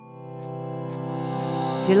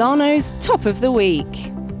Delano's Top of the Week.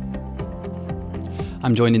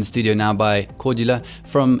 I'm joined in the studio now by Cordula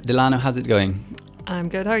from Delano. How's it going? I'm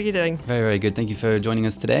good. How are you doing? Very, very good. Thank you for joining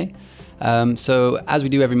us today. So as we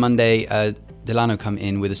do every Monday, Delano come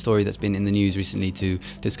in with a story that's been in the news recently to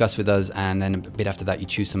discuss with us, and then a bit after that you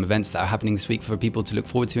choose some events that are happening this week for people to look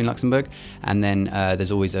forward to in Luxembourg, and then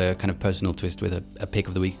there's always a kind of personal twist with a pick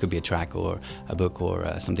of the week. It could be a track or a book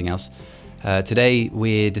or something else. Today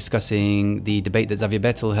we're discussing the debate that Xavier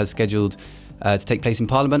Bettel has scheduled to take place in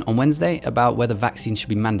Parliament on Wednesday about whether vaccines should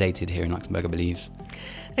be mandated here in Luxembourg, I believe.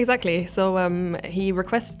 Exactly. So he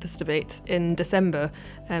requested this debate in December,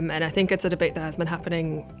 and I think it's a debate that has been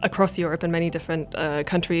happening across Europe and many different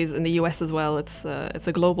countries, in the US as well. It's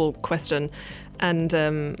a global question, and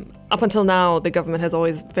up until now, the government has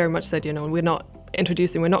always very much said, we're not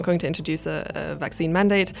going to introduce a vaccine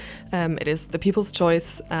mandate. It is the people's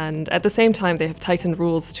choice, and at the same time, they have tightened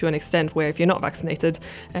rules to an extent where if you're not vaccinated,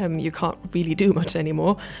 you can't really do much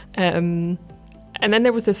anymore. And then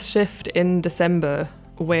there was this shift in December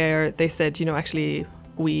where they said, actually,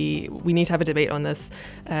 we need to have a debate on this,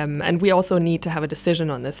 and we also need to have a decision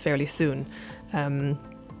on this fairly soon.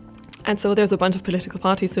 And so there's a bunch of political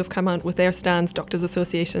parties who have come out with their stance, doctors'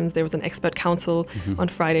 associations. There was an expert council on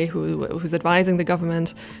Friday who's advising the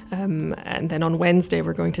government. And then on Wednesday,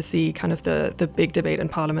 we're going to see kind of the big debate in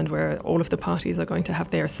Parliament where all of the parties are going to have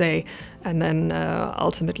their say. And then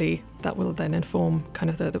ultimately, that will then inform kind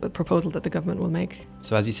of the proposal that the government will make.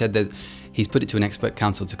 So as you said, he's put it to an expert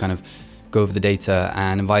council to kind of go over the data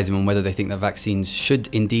and advise him on whether they think that vaccines should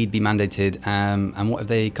indeed be mandated. And what have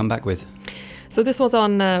they come back with? So this was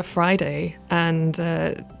on Friday, and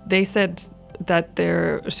they said that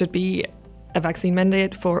there should be a vaccine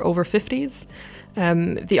mandate for over 50s.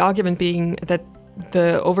 The argument being that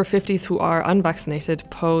the over 50s who are unvaccinated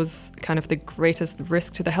pose kind of the greatest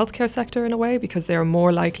risk to the healthcare sector in a way, because they are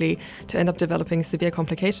more likely to end up developing severe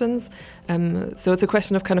complications. So it's a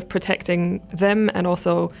question of kind of protecting them and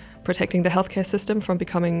also protecting the healthcare system from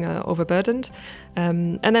becoming overburdened.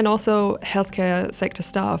 And then also healthcare sector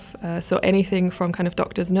staff. So anything from kind of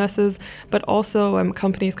doctors, nurses, but also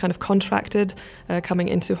companies kind of contracted coming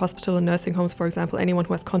into hospital and nursing homes, for example, anyone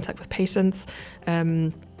who has contact with patients,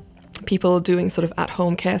 people doing sort of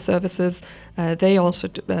at-home care services, they all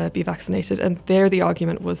should be vaccinated. And there the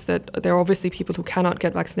argument was that there are obviously people who cannot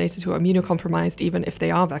get vaccinated, who are immunocompromised even if they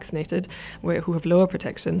are vaccinated, who have lower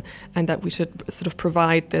protection, and that we should sort of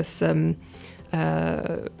provide this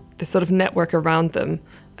this sort of network around them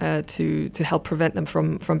to help prevent them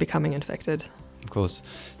from becoming infected. Of course.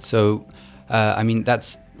 So,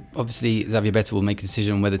 that's obviously Xavier Bettel will make a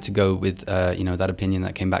decision on whether to go with that opinion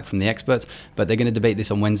that came back from the experts, but they're going to debate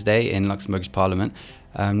this on Wednesday in Luxembourg's Parliament.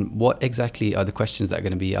 What exactly are the questions that are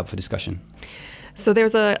going to be up for discussion? So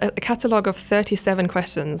there's a catalogue of 37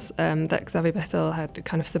 questions that Xavier Bettel had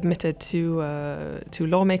kind of submitted to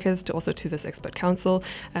lawmakers, also to this expert council,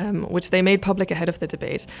 which they made public ahead of the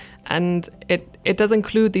debate. And it does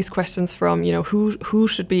include these questions from, who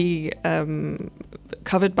should be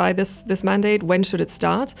covered by this mandate, when should it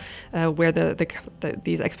start, where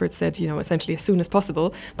these experts said, essentially as soon as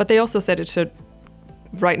possible. But they also said it should.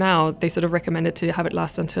 Right now, they sort of recommended to have it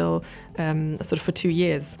last until sort of for 2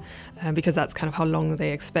 years, because that's kind of how long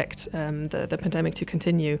they expect the pandemic to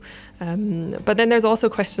continue. But then there's also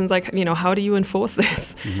questions like, how do you enforce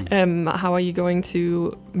this? How are you going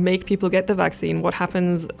to make people get the vaccine? What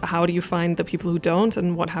happens? How do you find the people who don't?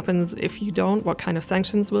 And what happens if you don't? What kind of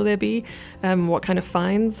sanctions will there be? What kind of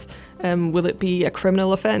fines? Will it be a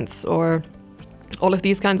criminal offense, or all of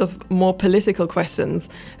these kinds of more political questions,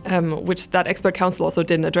 which that expert council also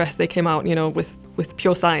didn't address. They came out, with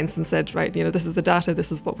pure science and said, right, this is the data,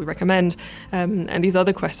 this is what we recommend. And these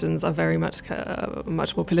other questions are very much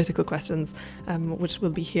more political questions, which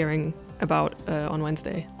we'll be hearing about on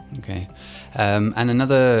Wednesday. Okay. And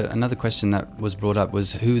another question that was brought up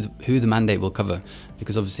was who the mandate will cover,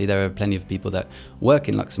 because obviously there are plenty of people that work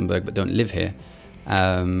in Luxembourg but don't live here.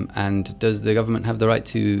 And does the government have the right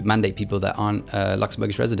to mandate people that aren't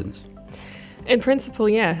Luxembourgish residents? In principle,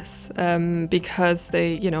 yes, because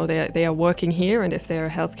they are working here, and if they're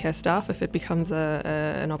healthcare staff, if it becomes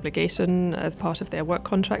an obligation as part of their work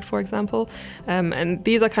contract, for example, and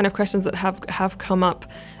these are kind of questions that have come up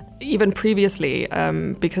even previously,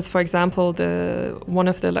 because, for example, one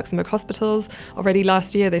of the Luxembourg hospitals, already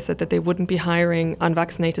last year, they said that they wouldn't be hiring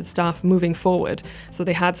unvaccinated staff moving forward. So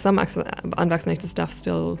they had some unvaccinated staff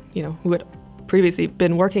still, who had previously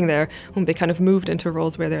been working there, whom they kind of moved into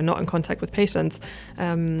roles where they're not in contact with patients.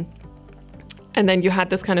 And then you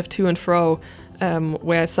had this kind of to and fro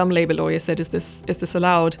where some Labour lawyers said, is this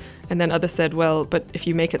allowed? And then others said, well, but if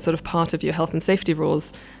you make it sort of part of your health and safety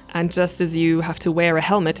rules, and just as you have to wear a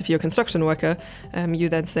helmet if you're a construction worker, you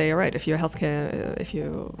then say, all right, if you're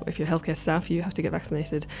healthcare staff, you have to get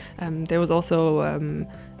vaccinated. There was also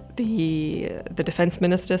the defense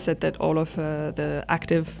minister said that all of the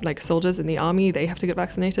active soldiers in the army, they have to get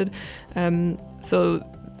vaccinated. So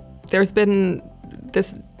there's been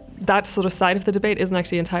that sort of side of the debate isn't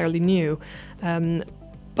actually entirely new.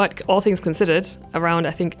 But all things considered, around,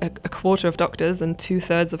 I think, a quarter of doctors and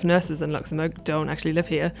 2/3 of nurses in Luxembourg don't actually live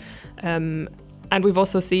here. And we've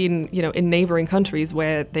also seen, in neighbouring countries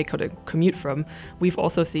where they could commute from, we've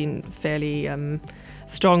also seen fairly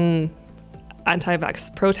strong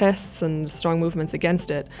anti-vax protests and strong movements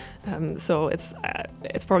against it. So it's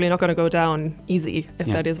probably not going to go down easy if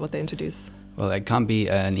that is what they introduce. Well, it can't be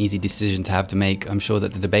an easy decision to have to make. I'm sure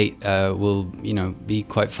that the debate will, be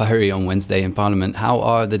quite fiery on Wednesday in Parliament. How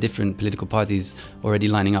are the different political parties already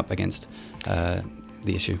lining up against the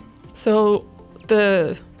issue? So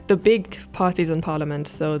the big parties in Parliament,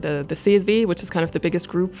 so the CSV, which is kind of the biggest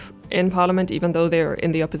group in Parliament, even though they're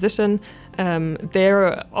in the opposition,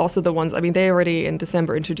 they're also the ones, they already in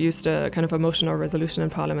December introduced a kind of a motion or resolution in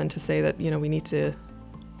Parliament to say that,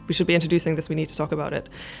 we should be introducing this, we need to talk about it.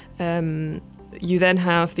 You then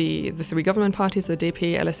have the three government parties, the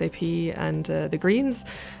DP, LSAP and the Greens,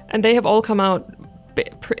 and they have all come out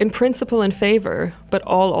in principle in favour, but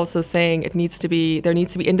all also saying there needs to be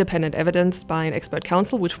independent evidence by an expert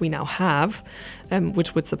council, which we now have,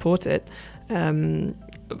 which would support it.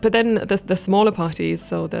 But then the smaller parties,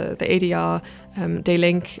 so the ADR, De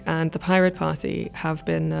Link and the Pirate Party have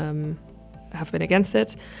been against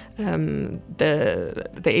it. The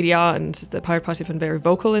ADR and the Pirate Party have been very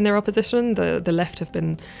vocal in their opposition. The left have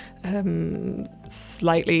been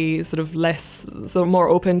slightly more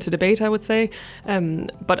open to debate, I would say.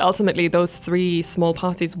 But ultimately, those three small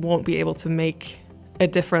parties won't be able to make a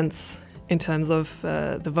difference in terms of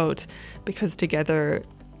the vote, because together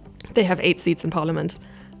they have 8 seats in Parliament.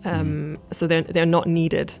 So they're not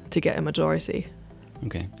needed to get a majority.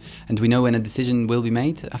 Okay. And do we know when a decision will be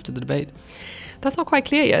made after the debate? That's not quite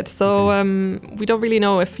clear yet. So we don't really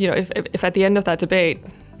know if at the end of that debate,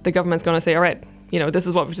 the government's going to say, all right, this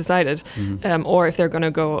is what we've decided, or if they're going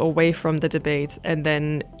to go away from the debate and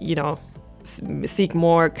then, seek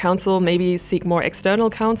more counsel, maybe seek more external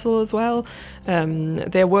counsel as well.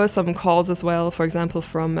 There were some calls as well, for example,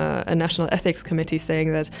 from a National Ethics Committee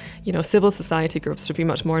saying that, civil society groups should be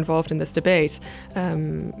much more involved in this debate,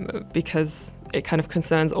 because it kind of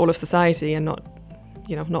concerns all of society and not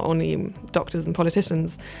only doctors and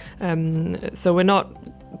politicians. So we're not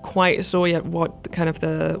quite sure yet what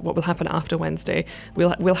will happen after Wednesday.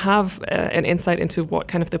 We'll have an insight into what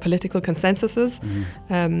kind of the political consensus is.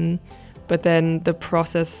 But then the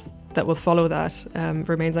process that will follow that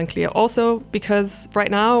remains unclear. Also, because right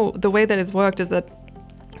now, the way that it's worked is that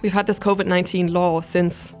we've had this COVID-19 law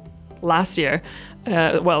since last year.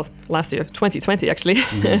 Last year, 2020 actually.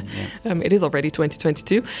 It is already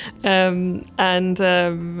 2022. And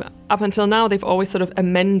up until now, they've always sort of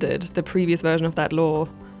amended the previous version of that law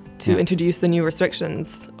to introduce the new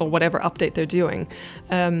restrictions or whatever update they're doing.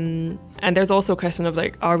 And there's also a question of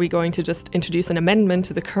are we going to just introduce an amendment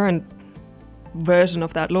to the current version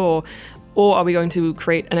of that law, or are we going to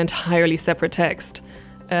create an entirely separate text,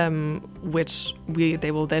 which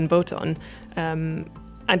they will then vote on?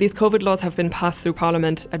 And these COVID laws have been passed through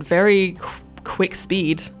Parliament at very quick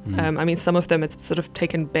speed. Some of them, it's sort of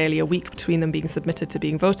taken barely a week between them being submitted to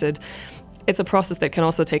being voted. It's a process that can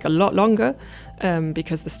also take a lot longer,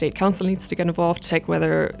 because the State Council needs to get involved, check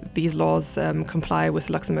whether these laws comply with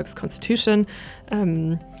Luxembourg's constitution.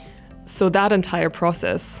 So that entire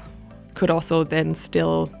process could also then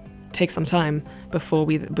still take some time before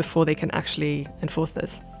they can actually enforce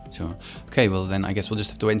this. Sure. Okay, well then I guess we'll just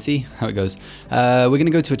have to wait and see how it goes. We're going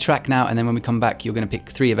to go to a track now, and then when we come back, you're going to pick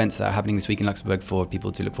 3 events that are happening this week in Luxembourg for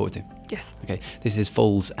people to look forward to. Yes. Okay, this is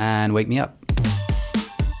Foals and Wake Me Up.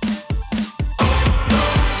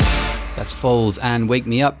 That's Foals and Wake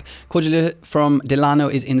Me Up. Cordelia from Delano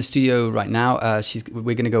is in the studio right now.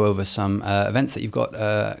 We're going to go over some events that you've got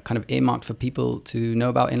kind of earmarked for people to know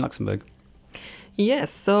about in Luxembourg.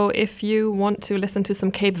 Yes, so if you want to listen to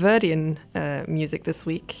some Cape Verdean music this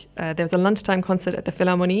week, there's a lunchtime concert at the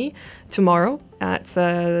Philharmonie tomorrow at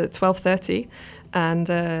 12:30. And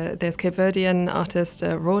there's Cape Verdean artist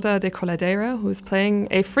Roda de Coladeira, who's playing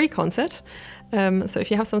a free concert. So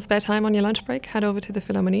if you have some spare time on your lunch break, head over to the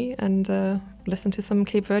Philharmonie and listen to some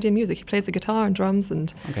Cape Verdean music. He plays the guitar and drums.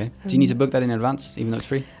 And okay. Do you need to book that in advance, even though it's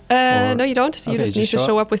free? No, you don't. You Okay, just need to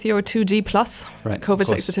show up with your 2G plus Right, COVID of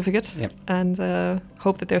check course. certificate Yep. and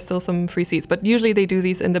hope that there's still some free seats. But usually they do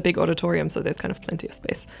these in the big auditorium, so there's kind of plenty of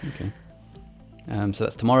space. Okay. So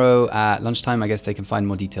that's tomorrow at lunchtime. I guess they can find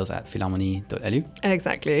more details at philharmonie.lu.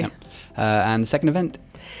 Exactly. Yep. And the second event?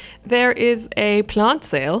 There is a plant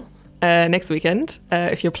sale next weekend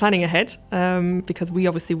if you're planning ahead, because we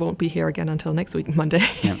obviously won't be here again until next week, Monday.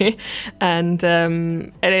 Yeah. And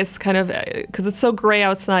it is kind of, because it's so grey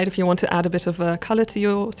outside, if you want to add a bit of colour to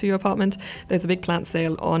your apartment, there's a big plant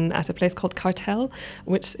sale on at a place called Cartel,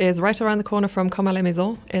 which is right around the corner from Comme à la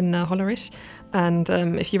Maison in Hollerich. And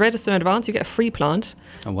if you register in advance, you get a free plant.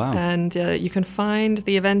 Oh, wow. And you can find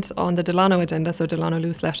the event on the Delano agenda, so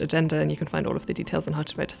delano.lu/agenda, and you can find all of the details on how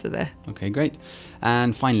to register there. Okay, great.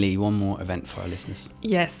 And finally, one more event for our listeners.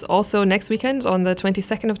 Yes, also next weekend on the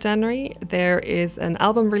 22nd of January, there is an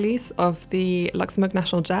album release of the Luxembourg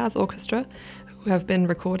National Jazz Orchestra, who have been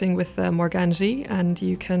recording with Morgan G, and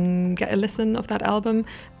you can get a listen of that album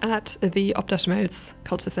at the Op der Schmelz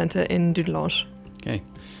Culture Centre in Dudelange. Okay,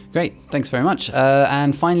 great. Thanks very much.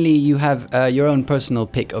 And finally, you have your own personal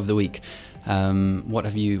pick of the week. What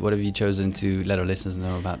have you chosen to let our listeners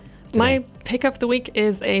know about today? My pick of the week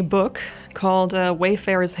is a book called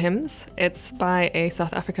Wayfarer's Hymns. It's by a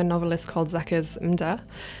South African novelist called Zakes Mda.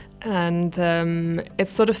 And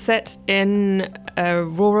it's sort of set in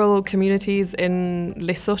rural communities in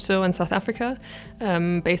Lesotho and South Africa,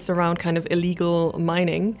 based around kind of illegal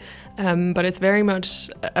mining. But it's very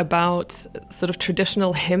much about sort of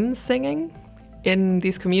traditional hymn singing in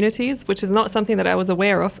these communities, which is not something that I was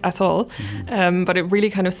aware of at all. Mm-hmm. But it really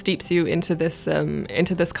kind of steeps you into this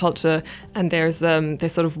culture. And there's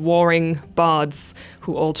sort of warring bards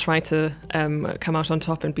who all try to come out on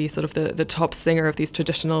top and be sort of the top singer of these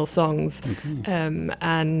traditional songs. Okay.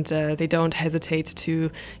 And they don't hesitate to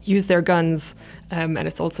use their guns. And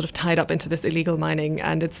it's all sort of tied up into this illegal mining.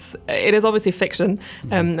 And it is obviously fiction,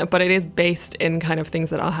 but it is based in kind of things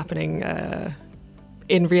that are happening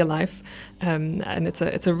in real life, and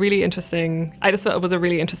it's a really interesting. I just thought it was a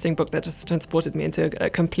really interesting book that just transported me into a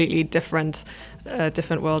completely different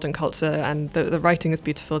world and culture. And the writing is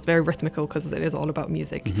beautiful. It's very rhythmical because it is all about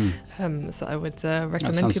music. So I would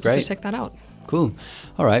recommend sounds people great. to check that out. Cool.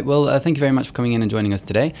 All right. Well, thank you very much for coming in and joining us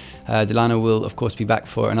today. Delano will, of course, be back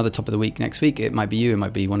for another Top of the Week next week. It might be you. It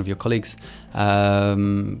might be one of your colleagues.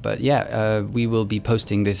 But yeah, we will be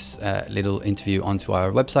posting this little interview onto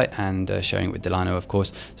our website and sharing it with Delano, of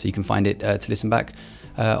course, so you can find it to listen back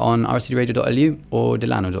on rcdradio.lu or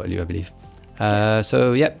delano.lu, I believe. Yes.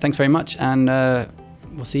 So yeah, thanks very much, and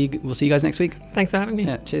we'll see you guys next week. Thanks for having me.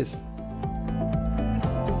 Yeah. Cheers.